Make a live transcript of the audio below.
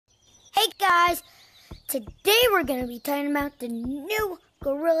guys, today we're going to be talking about the new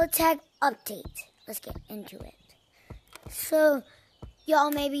Gorilla Tag update. Let's get into it. So,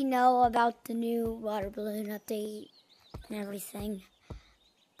 y'all maybe know about the new water balloon update and everything,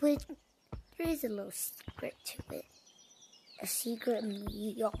 but there is a little secret to it. A secret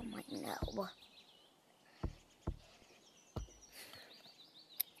y'all might know.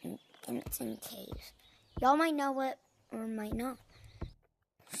 And it's in caves. Y'all might know it or might not.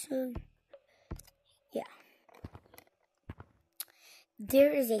 So, yeah.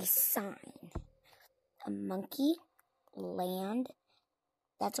 There is a sign. A monkey, land.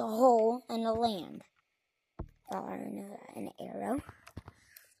 That's a hole and a land. Y'all already know that. An arrow.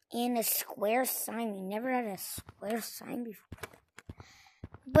 And a square sign. We never had a square sign before.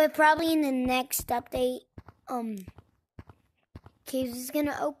 But probably in the next update, caves is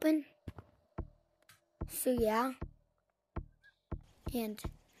gonna open. So yeah. And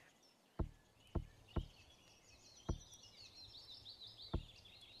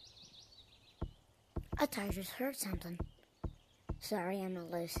I thought I just heard something. Sorry, I'm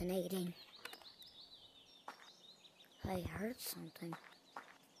hallucinating. I heard something.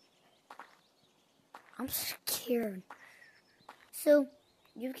 I'm scared. So,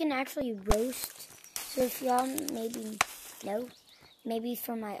 you can actually roast. So if y'all maybe know, maybe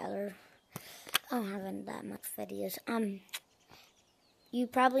for my other, I don't have that much videos. You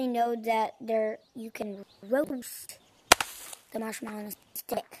probably know that you can roast the marshmallow on a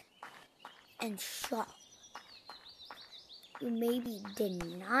stick and shop. You maybe did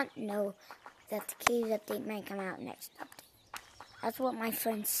not know that the Caves update might come out next update. That's what my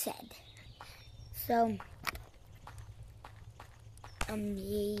friend said. So,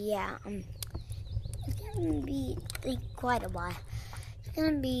 yeah, it's gonna be quite a while. It's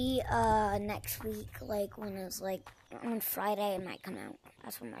gonna be next week, like when it's like on Friday it might come out.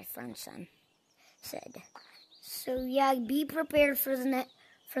 That's what my friend said. So yeah, be prepared for the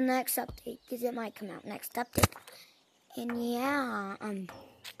next update because it might come out next update. And yeah,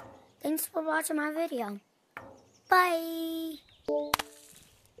 thanks for watching my video. Bye.